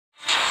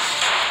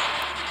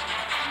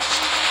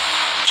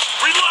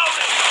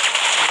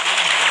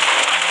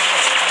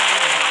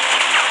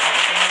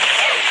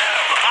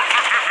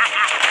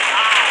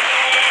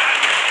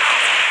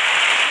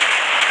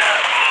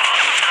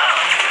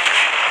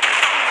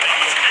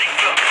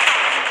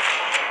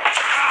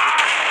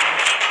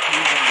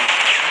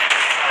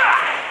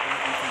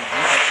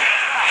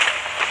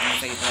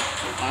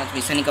5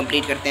 mission ही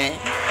complete करते हैं।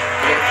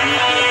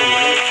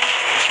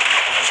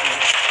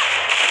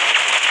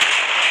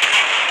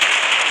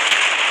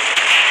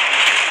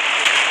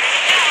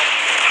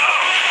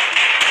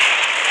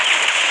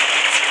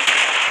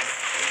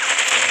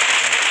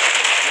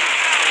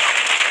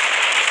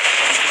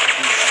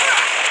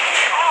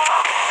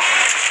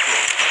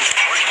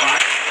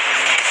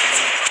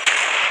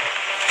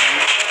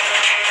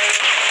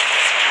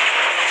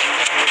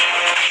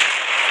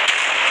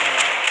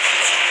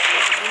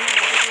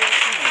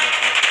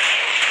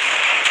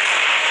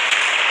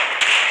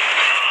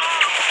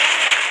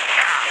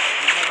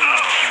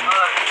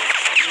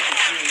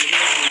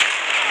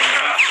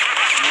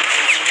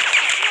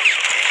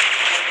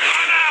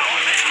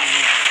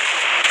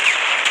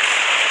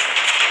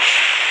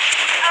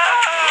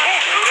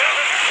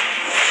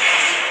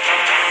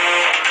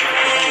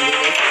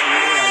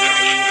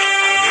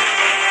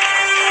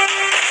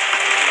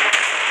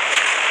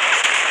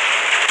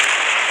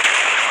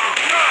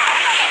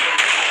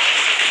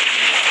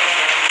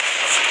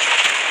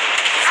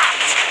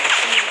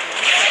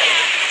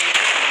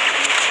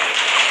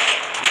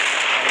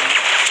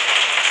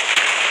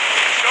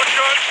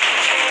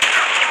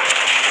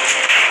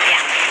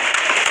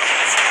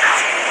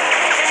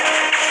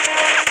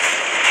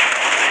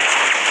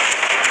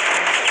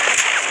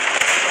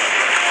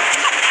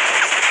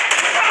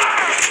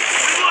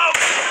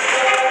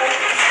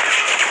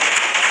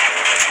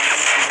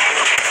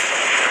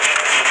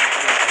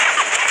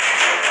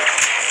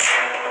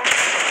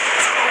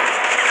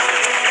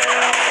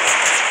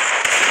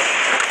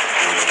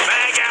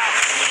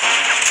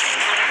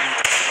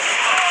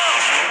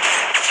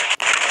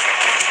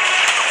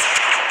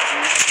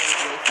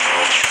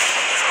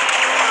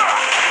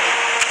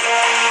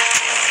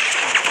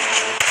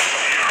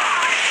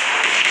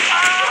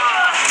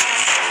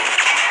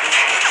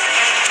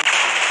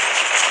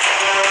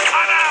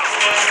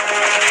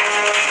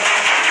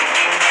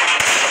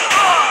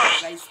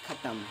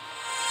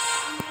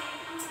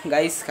 तो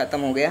गाइस ख़त्म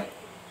हो गया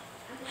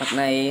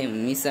अपना ये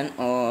मिशन।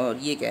 और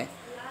ये क्या है,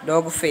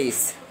 डॉग फेस,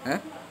 हाँ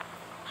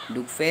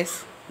डुक फेस,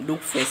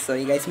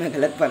 सॉरी गाइस मैं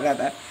गलत पढ़ रहा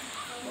था।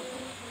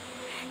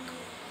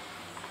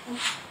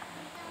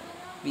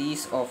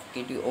 Piece of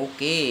Katie,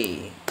 okay.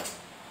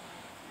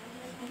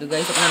 तो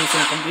गाइस अपना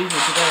मिशन कंप्लीट हो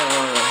चुका है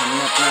और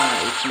हमने अपना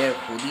एक प्लेयर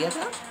खो दिया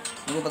था।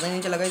 मुझे पता ही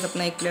नहीं चला गाइस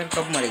अपना एक प्लेयर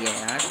कब मर गया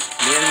यार।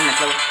 प्लेयर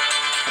मतलब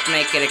अपना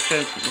एक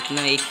कैरेक्टर,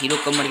 अपना एक हीरो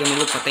कब मर गया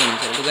मेरे को पता ही नहीं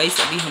चला। तो गाइस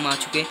अभी हम आ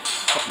चुके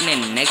अपने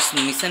नेक्स्ट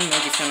मिशन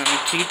में, जिसका नाम है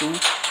 3-2,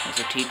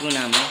 वैसे 3-2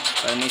 नाम है।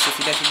 और मैं इसे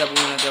सीधा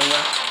बोलना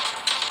चाहूँगा,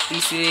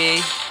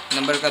 तीसरे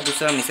नंबर का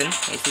दूसरा मिशन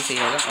ऐसे सही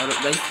होगा। और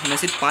गाइस मैं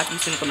सिर्फ 5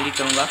 मिशन कंप्लीट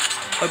करूँगा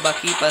और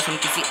बाकी पास हम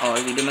किसी और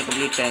वीडियो में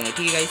कंप्लीट करेंगे,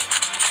 ठीक है गाइस।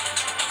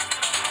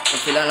 तो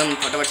फिलहाल हम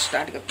फटाफट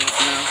स्टार्ट करते हैं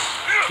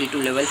अपना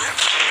 3-2 लेवल।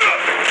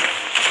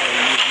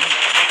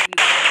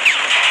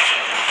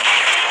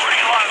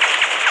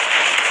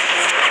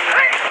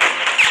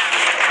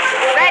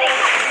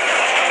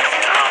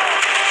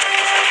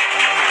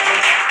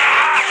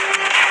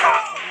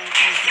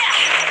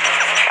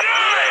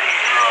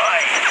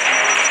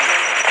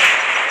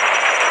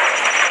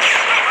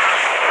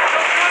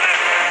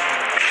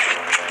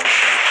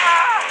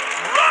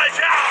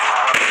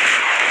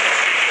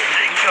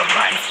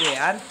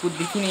 यार कुछ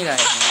दिख ही नहीं रहा है।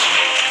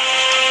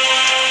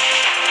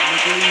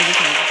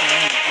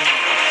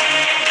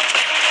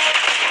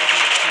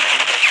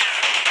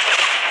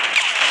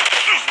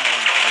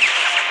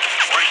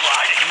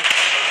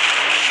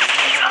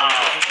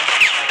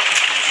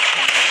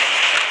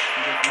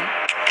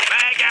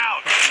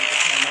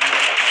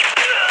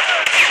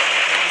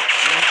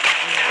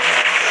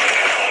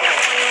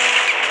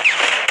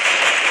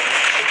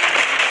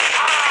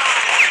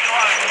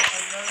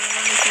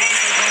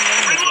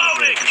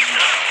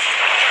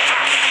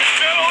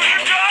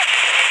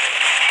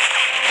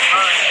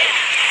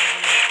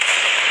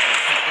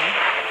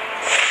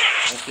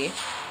 ओके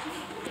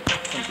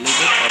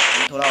कंप्लीटेड और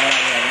थोड़ा और आगे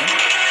आ गए।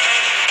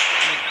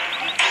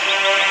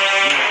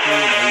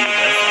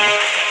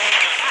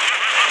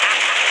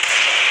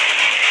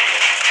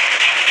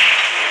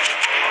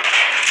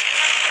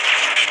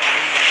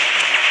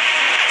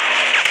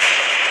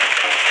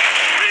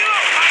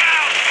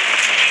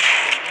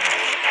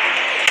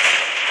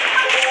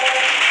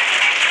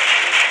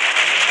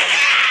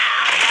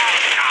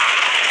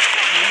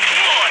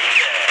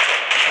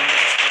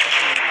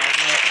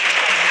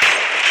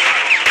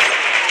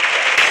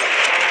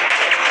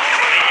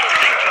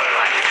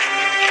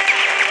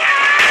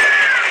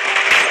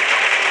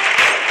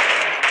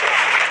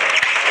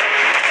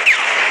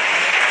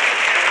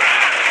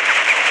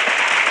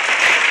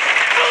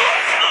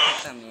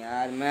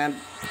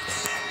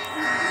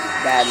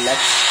 बैड लक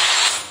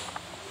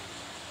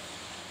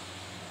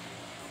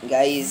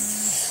गाइस,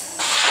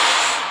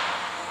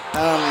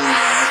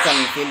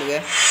 हम खेल गए।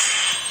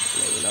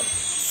 Level up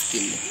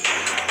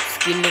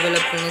skill level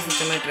up करने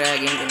से मैं ट्राई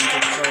अगेन करना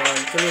चाहूँगा। और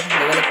चलो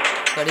लेवल अप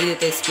कर ही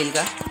देते हैं स्किल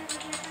का।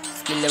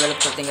 स्किल लेवल अप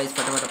करते हैं गाइस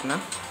फटाफट अपना।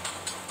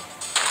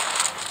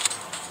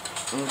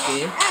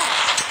 ओके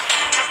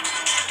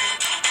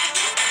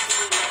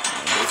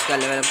इसका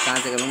लेवल अब कहाँ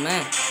से करूँ मैं,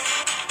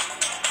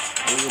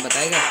 ये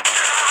बताएगा।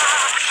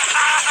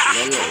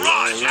 लेवल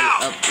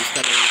अब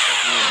इसका लेवल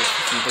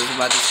सिंपल सी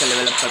बात, इसका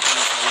लेवल अप करते हैं।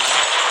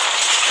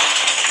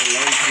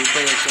 लेवल 3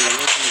 पे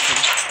चलेंगे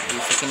तो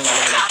सेकंड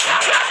वाला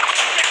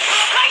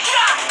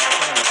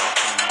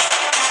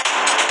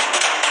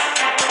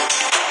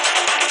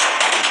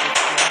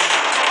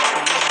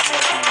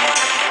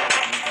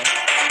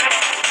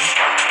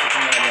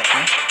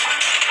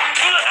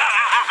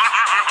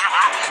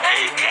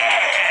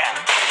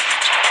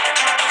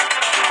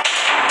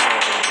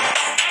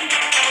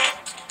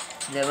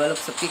लेवल अप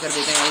सबके कर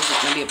देते हैं,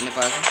 जितना भी अपने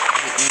पास है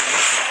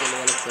सबके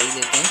लेवल अप कर ही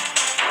देते हैं।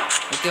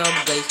 ओके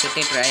अब गाइस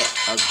करते हैं ट्राई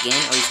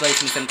अगेन, और इस बार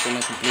इस मिशन को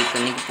मैं कंप्लीट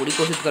करने की पूरी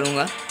कोशिश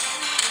करूँगा।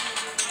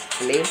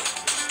 प्ले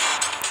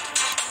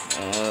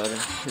और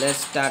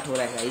लेट्स स्टार्ट हो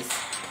रहा है गाइस।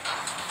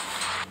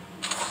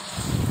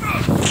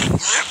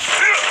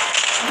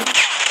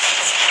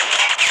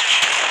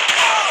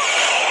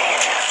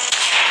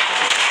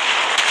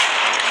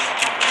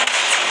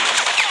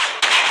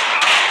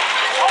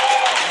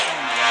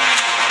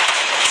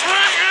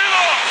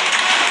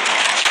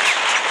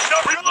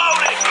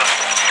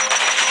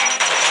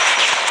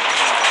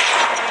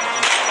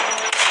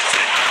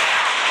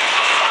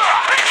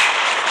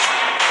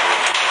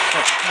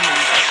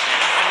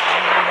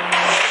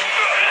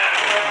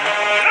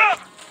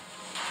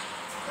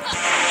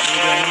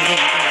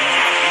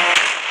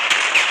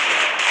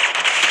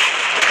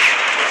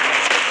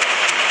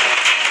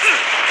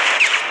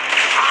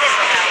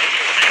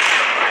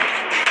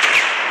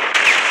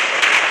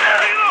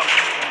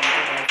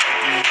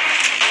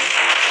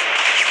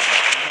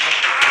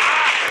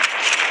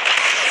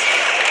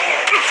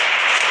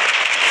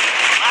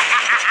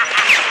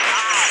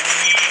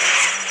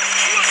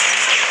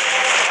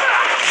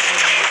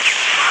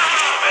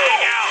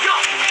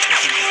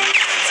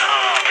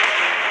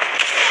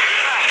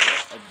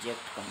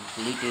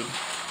 Completed.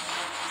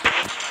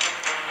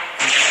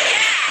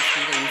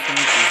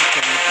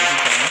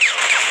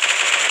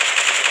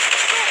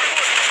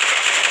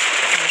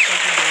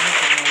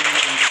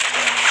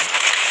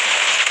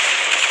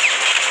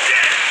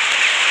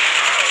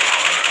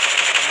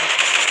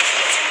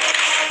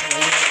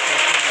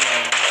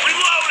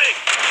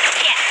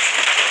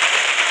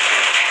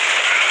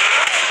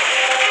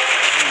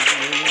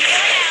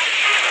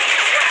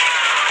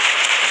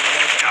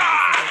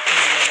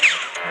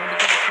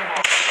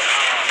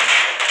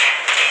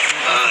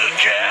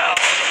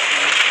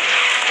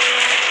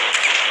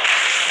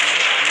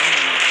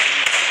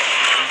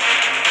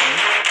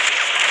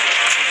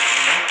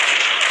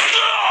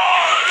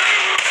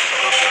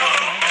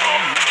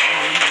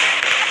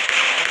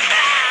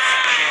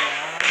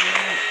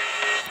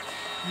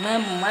 मैं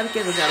मर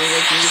के तो जाऊँगा,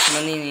 मुझे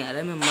समझ ही नहीं आ रहा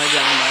है, मैं मर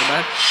जाऊँगा बार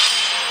बार।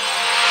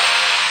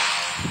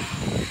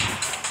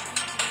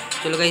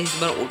 चलो गाइस इस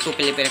बार ऑटो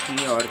प्ले पे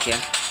रखेंगे, और क्या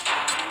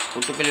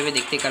ऑटो प्ले पे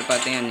देखते कर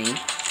पाते हैं या नहीं।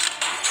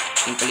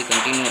 सिंपली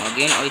कंटिन्यू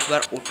अगेन, और इस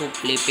बार ऑटो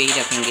प्ले पे ही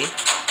रखेंगे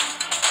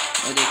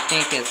और देखते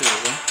हैं कैसे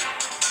होगा।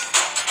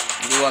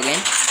 गो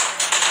अगेन,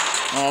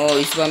 और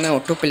इस बार मैं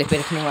ऑटो प्ले पे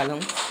रखने वाला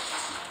हूँ।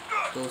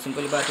 तो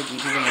सिंपल बात है,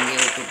 जीत जाएंगे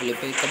ऑटो प्ले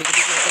पे। कभी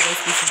कभी क्या होता है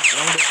कुछ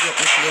राउंड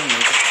अपने क्लियर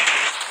नहीं कर पाते,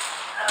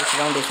 कुछ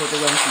राउंड ऐसे होते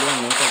हैं हम क्लियर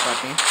नहीं कर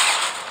पाते हैं।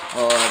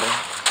 और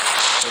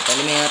तो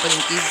पहले मैं यहाँ पर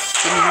इनकी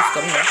स्किल यूज़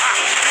करूँगा,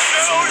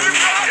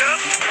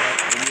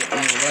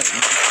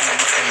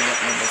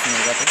 अपने बचने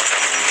होगा तो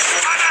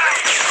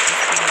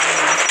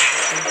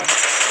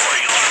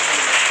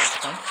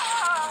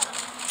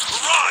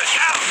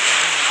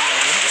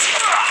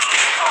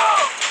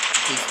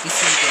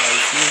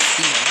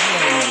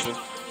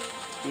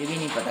ये भी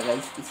नहीं पता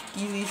गाइस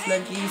इसकी, इस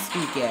लड़की की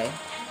स्किल क्या है।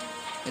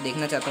 मैं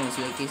देखना चाहता हूँ इस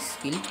लड़की की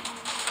स्किल,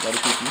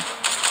 लड़की की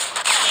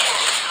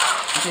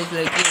इस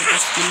लड़की की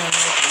स्किल है।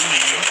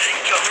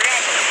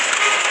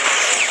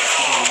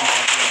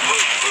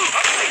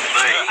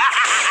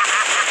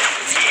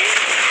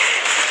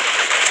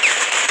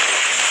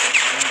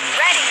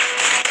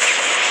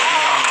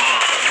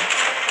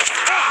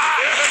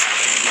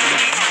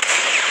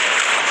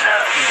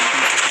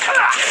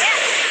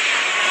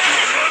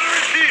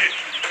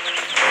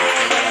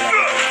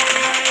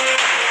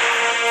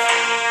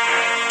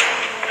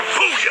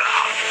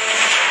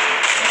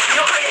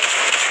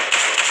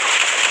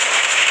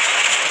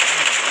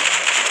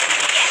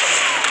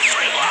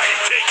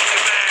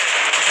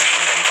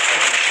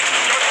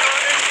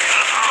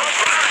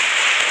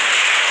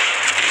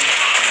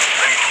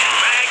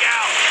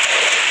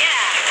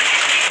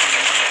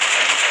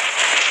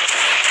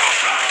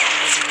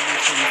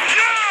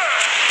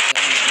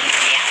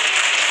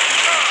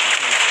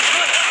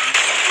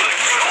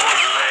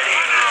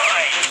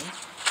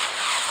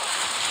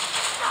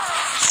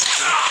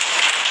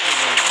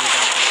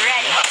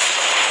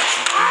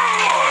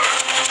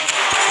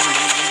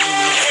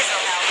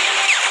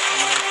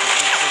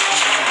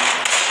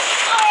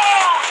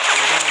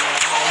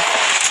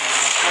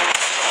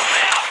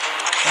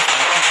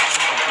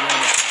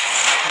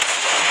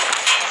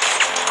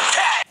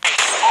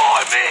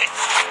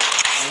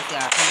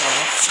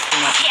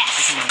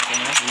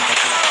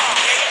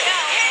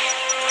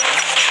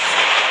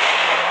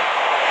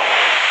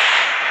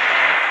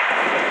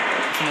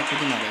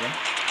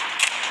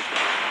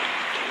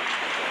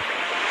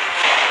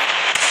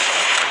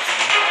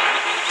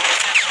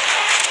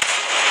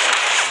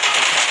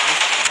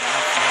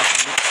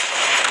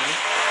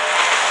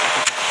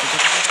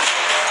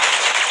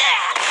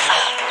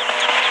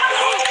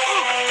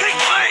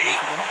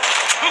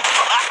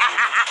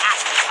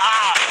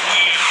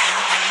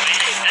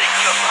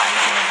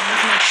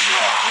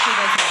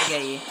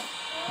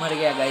 मर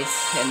गया गाइस,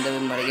 अंदर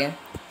में मर गया।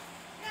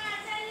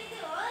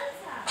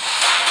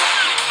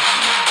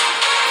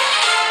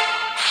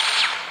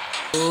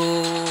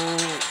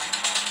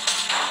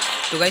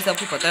 तो गाइस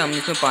आपको पता है हम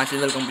इसमें 5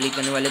 लेवल कंप्लीट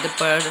करने वाले थे,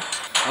 पर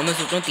अब मैं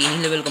सोच रहा हूँ 3 ही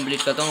लेवल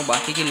कंप्लीट करता हूँ,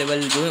 बाकी के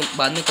लेवल जो है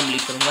बाद में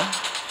कंप्लीट करूँगा,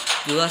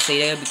 जो सही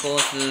रहेगा।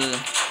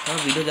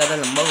 बिकॉज वीडियो ज़्यादा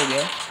लंबा हो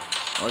गया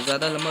और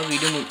ज़्यादा लंबा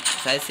वीडियो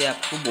शायद से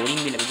आपको बोरिंग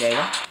भी लग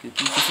जाएगा,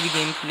 क्योंकि किसी भी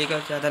गेम प्ले का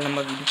ज़्यादा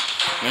लंबा वीडियो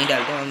नहीं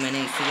डालते और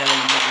मैंने इससे ज़्यादा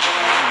लंबा वीडियो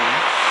डाला नहीं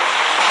है।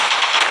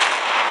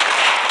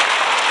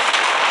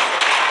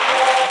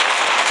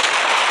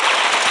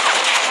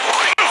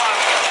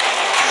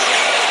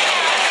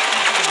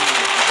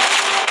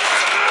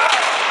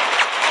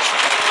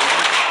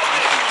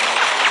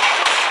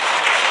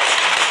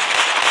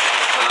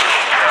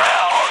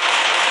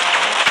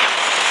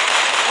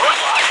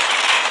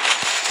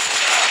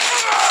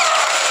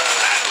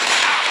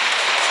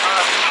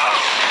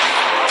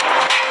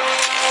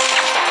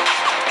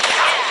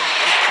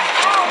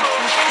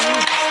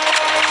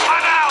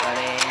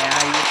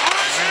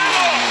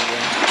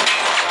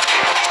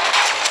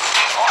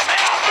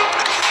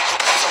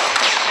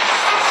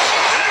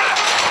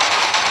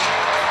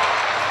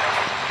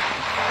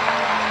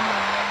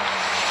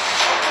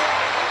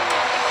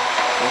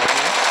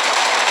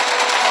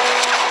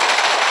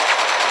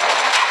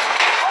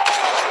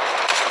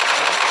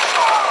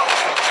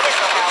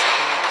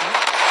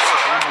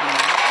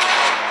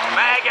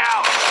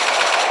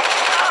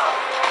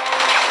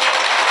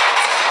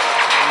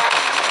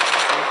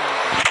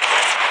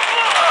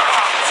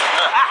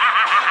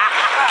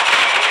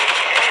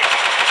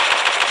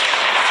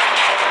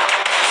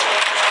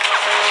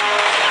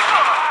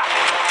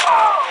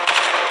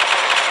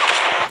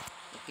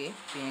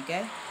 क्या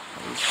है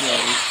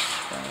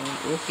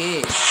ओके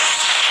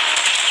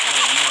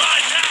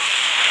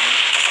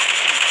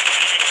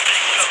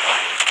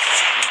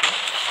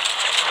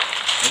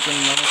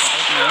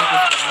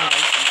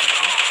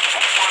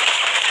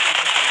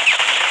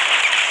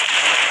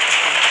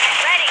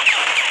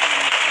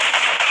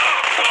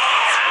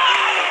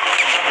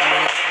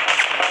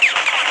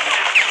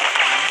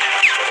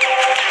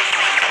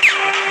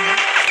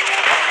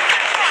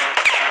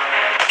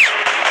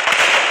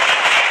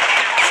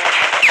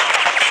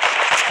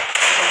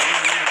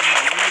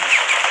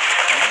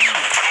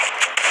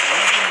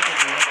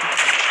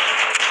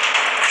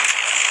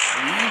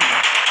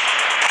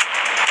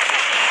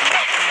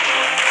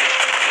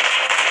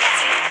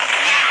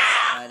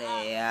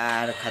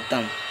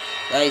खत्म।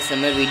 गाइस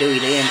मैं वीडियो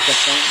इधर ही एंड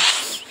करता हूँ।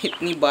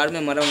 इतनी बार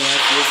मैं मरा हूँ यार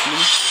सीरियसली,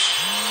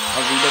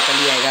 और वीडियो कल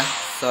ही आएगा।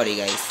 सॉरी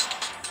गाइस,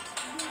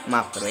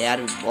 माफ़ करो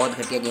यार, बहुत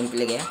घटिया गेम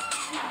प्ले गया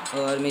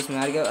और मैं इसमें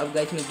हार गया। अब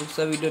गाइस मैं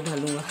दूसरा वीडियो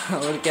डालूंगा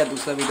और क्या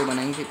दूसरा वीडियो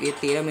बनाएंगे, क्योंकि ये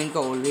 13 मिनट का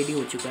ऑलरेडी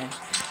हो चुका है।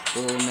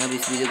 तो मैं अब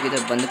इस वीडियो की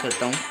तरफ बंद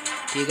करता हूँ।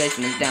 ठीक है,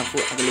 मिलते हैं आपको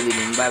अगले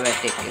वीडियो में। Bye bye,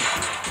 take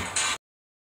care.